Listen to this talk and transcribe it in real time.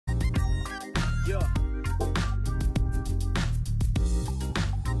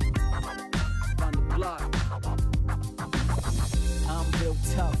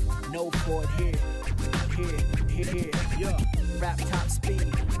No for it here, yeah. Rap top speed,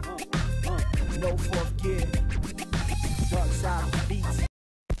 no fourth gear. Dark side of the beats.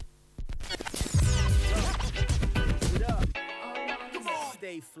 What up? Come on,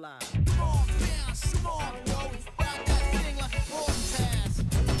 stay fly. Come on, dance, come on, yo. I got sing like a broadcast.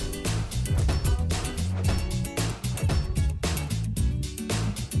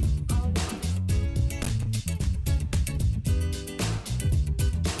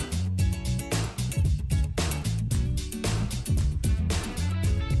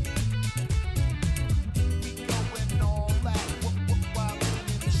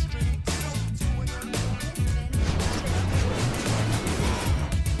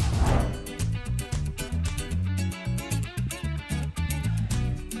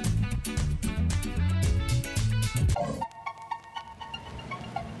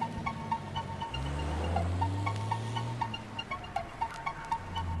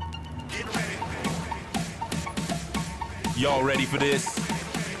 Y'all ready for this?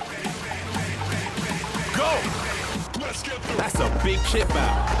 Go! That's a big chip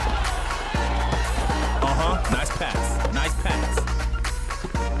out. Nice pass. Nice pass.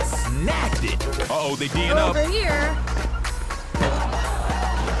 Snagged it. Uh-oh, they D'ing up. Over here.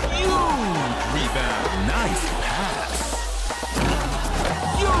 Huge rebound. Nice pass.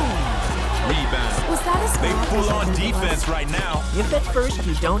 Huge rebound. Was that as They bad full as on I think it defense was? right now. If at first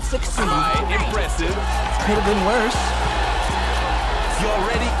you don't succeed, Impressive. could have been worse. Y'all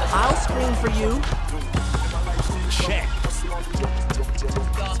ready? I'll screen for you. Check.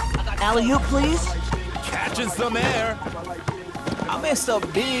 Alley-oop, please. Catching some air. I messed up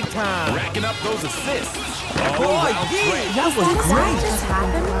big time. Racking up those assists. Oh, Boy, round yeah. straight. That was Did that great. just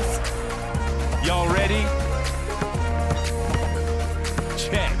happen? Y'all ready?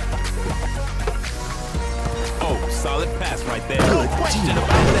 Check. Oh, solid pass right there. No question about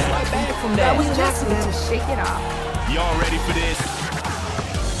that. Right back from That that. was an accident to shake it off. Y'all ready for this?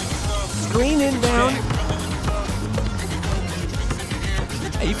 Screen inbound.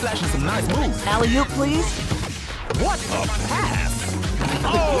 Hey, he flashing some nice moves. Alley-oop, please. What a pass!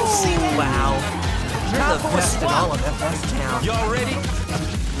 Oh, wow. You're the best in all of FS Town. Y'all ready?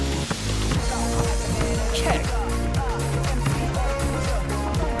 Check.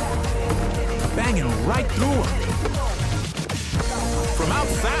 Banging right through him. From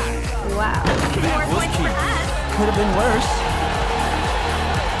outside. Wow. That was key. Could have been worse.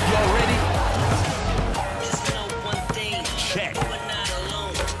 Y'all ready? Check.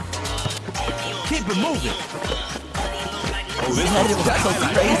 Keep it moving. Oh, this Head was was so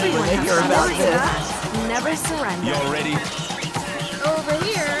highlight. crazy when they hear about this. Never surrender. Y'all ready? Over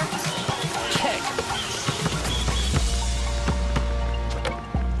here. Check.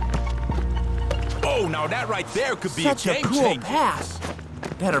 Oh, now that right there could be Such a a game cool changer. pass.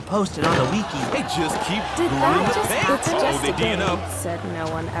 Better post it on the wiki. They just keep Did doing that the just thing. happen? Oh, Just they a D'ing game, up. said no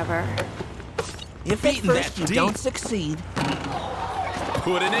one ever. If at Beating first that you deep. don't succeed,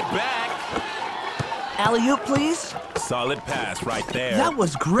 Putting it back. alley-oop, please. Solid pass right there. That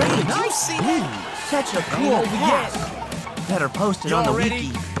was great. You see that? Such a cool over pass. Better post it on the Y'all ready?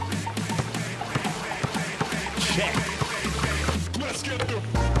 wiki. Check.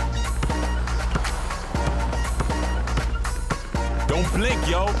 Don't blink,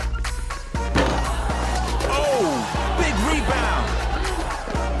 yo. Oh, big rebound.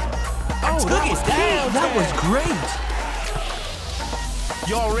 Took it down. That was great.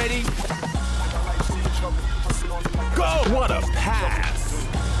 Y'all ready? Go! What a pass.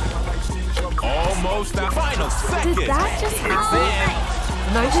 Almost the final second. Did that just It's happen?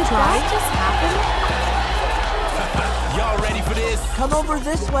 Nice Did try. that just happen? in. Y'all ready for this? Come over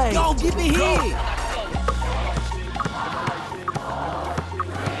this way. Go, give me here.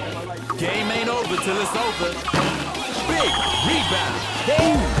 Game ain't over till it's over. Big rebound.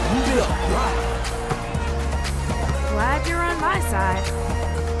 Glad you're on my side.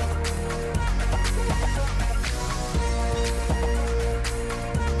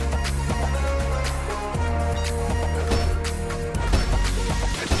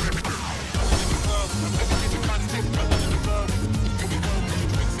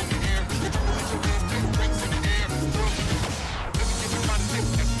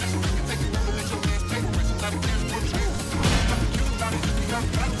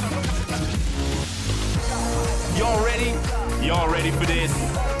 Y'all ready? Y'all ready for this?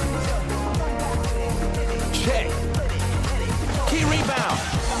 Check. Key rebound.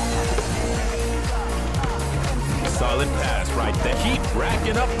 Solid pass right there. Keep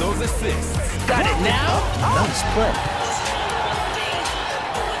racking up those assists. Got it now? Nice play.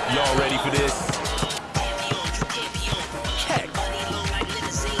 Y'all ready for this? Check.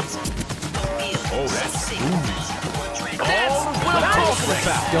 That's what I'm talking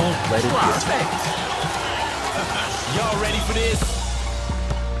about. Don't let it Perfect. Y'all ready for this?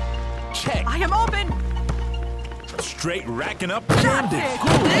 Check. I am open. Straight racking up. Jammed it.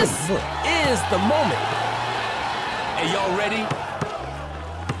 This is the moment. Hey, y'all ready?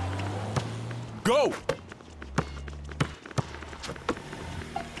 Go.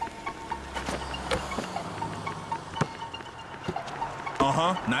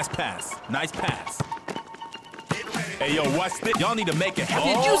 Nice pass. Nice pass. Hey, yo, watch this. Y'all need to make it.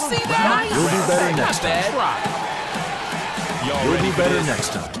 Did you see that? You'll do better next time. Y'all You'll ready do for better this?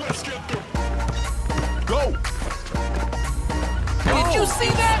 next time. Go. Did you see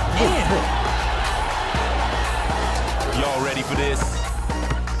that? Y'all ready for this?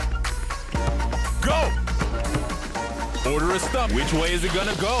 Go. Order a stump. Which way is it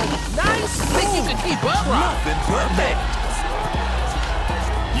gonna go? Nice. Think you can keep up? Nothing perfect.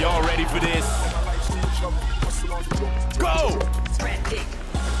 Y'all ready for this? Go!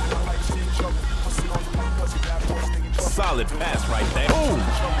 Solid pass right there. Boom!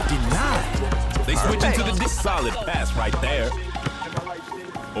 Denied. They switch into the solid pass right there.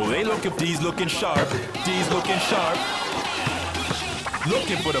 Oh, they looking. D's looking sharp. D's looking sharp.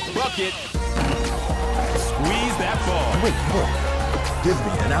 Looking for the bucket. Squeeze that ball. Wait, look. Give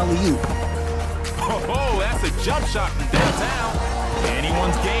me an alley-oop. Oh, that's a jump shot from downtown.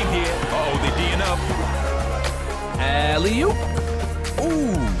 Anyone's game here. Uh-oh, they're D'ing up. Alley-oop.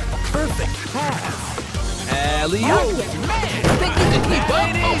 Ooh, perfect pass. Alley-oop. Man, Think you can keep up?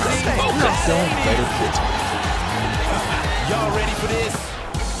 Focus. Don't let it get you. y'all ready for this?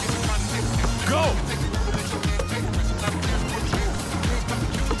 Go!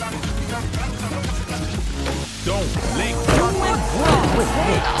 Don't blink.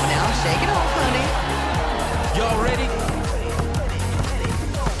 Now shake it off, honey. Y'all ready?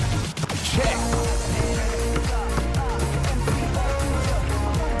 Check.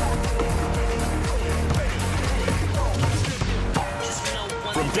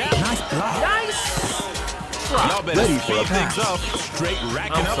 From down. Nice block. Nice. Y'all better Ready for a speed things pass. up. Straight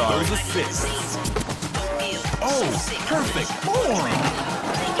racking I'm up sorry. those assists. Oh, perfect form.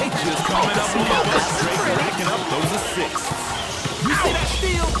 They just coming up with straight racking up those assists. You see that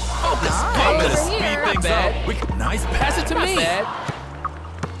steal? Focus. Y'all better Over speed here. things Not up. Nice pass. Pass it to me. Bad.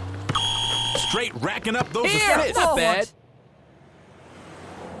 Straight racking up those Here. assists. Not bad.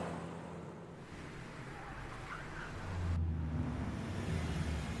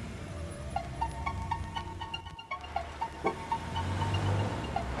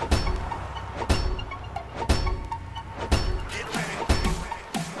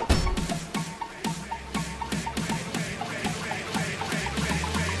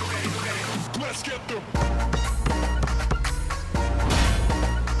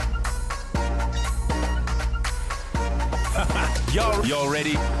 Y'all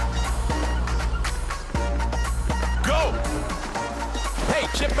ready? Go! Hey,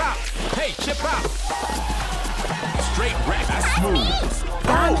 chip out! Hey, chip out! Straight rack, that's smooth.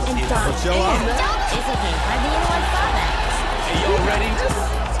 Done and done. Let's show off. Isn't me? Hardly anyone saw that. Hey, y'all ready?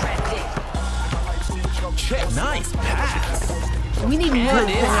 Check, nice pass. We need more And than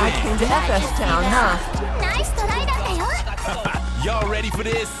it's I in. came to FS Town, huh? Nice tryだったよ. Y'all ready for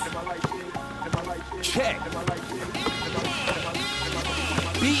this? Check.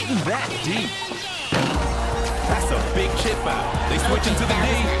 Beating that deep. That's a big chip out. They switch into the D.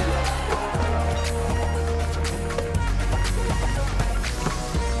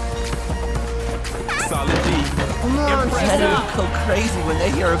 Solid D. Come on, Impressive. go crazy when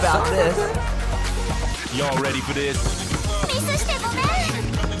they hear about this. Y'all ready for this? ミスしてごめん.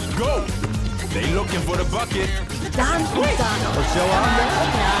 Go! They looking for the bucket. Done and done. Let's show off.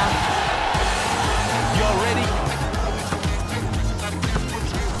 Y'all ready?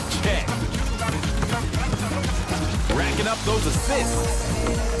 Check. Racking up those assists.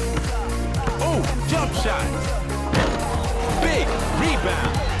 Oh, jump shot. Big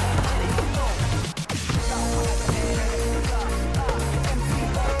rebound.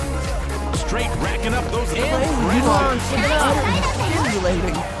 Straight racking up those Come on, assists. check it out.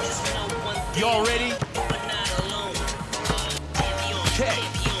 Stimulating. Y'all ready? Check.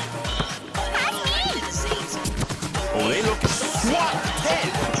 Oh, they look swat head.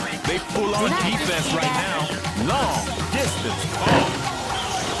 They full on defense right now. Long distance ball.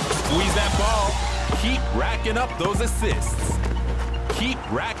 Squeeze that ball. Keep racking up those assists. Keep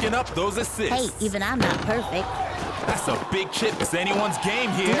racking up those assists. Hey, even I'm not perfect. That's a big chip. It's anyone's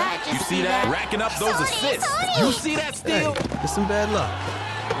game here. Did I just You see see that? that? Racking up those assists. You see that Hey, steal? it's some bad luck.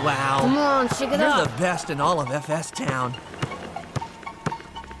 Wow. Come on, shake it You're up. the best in all of FS Town.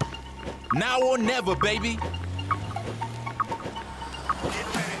 Now or never, baby.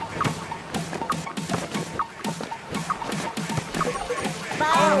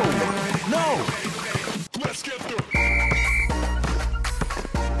 Oh, no. Let's get through.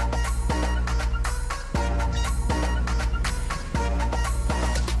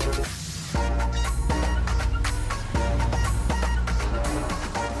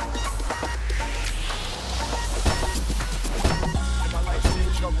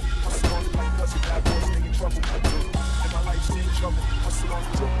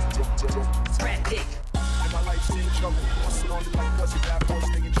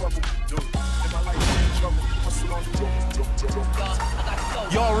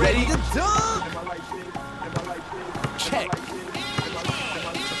 Y'all ready? Check.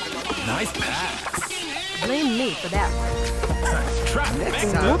 Nice pass. Blame me for that one. Trap Next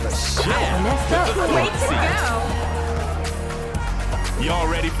back time. up. Yeah. Messed up. Way to go. Y'all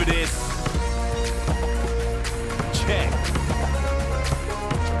ready for this? Check.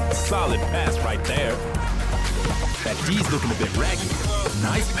 Solid pass right there. That D's looking a bit ragged.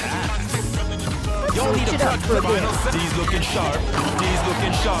 Nice pass. Y'all need a Switch it up touch for a for bit. D's looking sharp. D's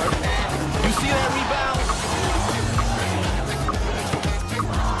looking sharp. You see that rebound?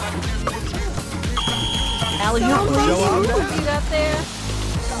 Moves you got there.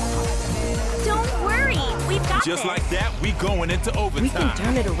 Don't worry, we've got Just this. like that, we going into We can overtime.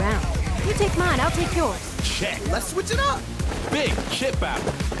 turn it around. You take mine, I'll take yours. Check. Let's switch it up. Big chip out.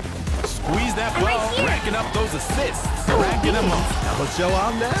 Squeeze that I'm right ball, here. racking up those assists. Racking them up. Double show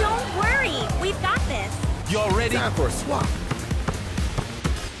off now. Don't worry, we've got this. Y'all ready? Time for a swap.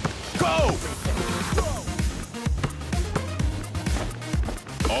 Go!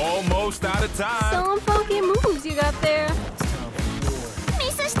 Almost out of time. Some funky moves you got there.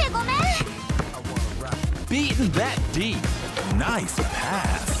 Beating that D. Nice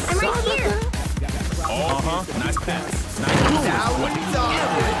pass. I'm right here. Nice pass. Nice move. Now we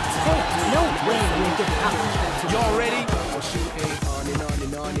No way we're giving up. Y'all ready?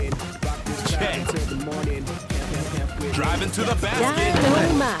 Check. Driving to the basket.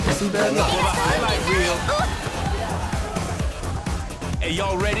 Dynamite. For the highlight reel. Hey,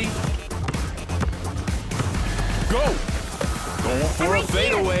 y'all ready? Go! Going for a right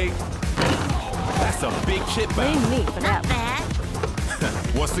here. fadeaway. That's a big chip Blame out. me for that Not one. bad.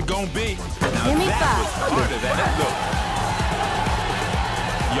 What's it gonna be? Now Give me that five. was harder than it looked.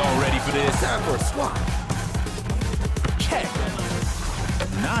 Y'all ready for this? time for a swap. Check.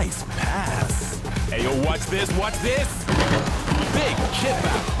 Nice pass. Hey, yo, watch this, watch this. Big chip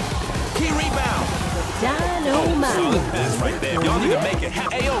out. Key rebound. Solid Dynamite. pass right there. Y'all need to make it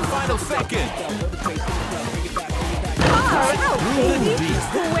happen. Hey, yo, final second. Baby.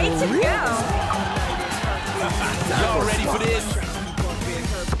 Way to go. Y'all ready for this?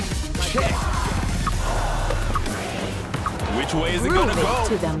 Check. Which way is it Prove gonna it go?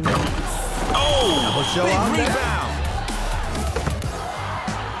 to the max. Oh, Double show big off now. rebound.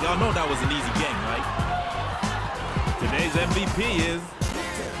 Y'all know that was an easy game, right? Today's MVP is...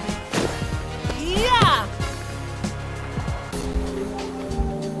 Yeah.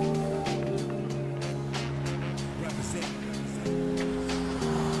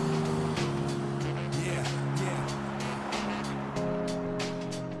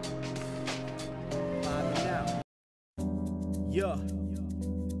 Yeah.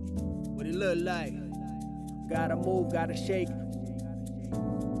 What it look like? Gotta move, gotta shake.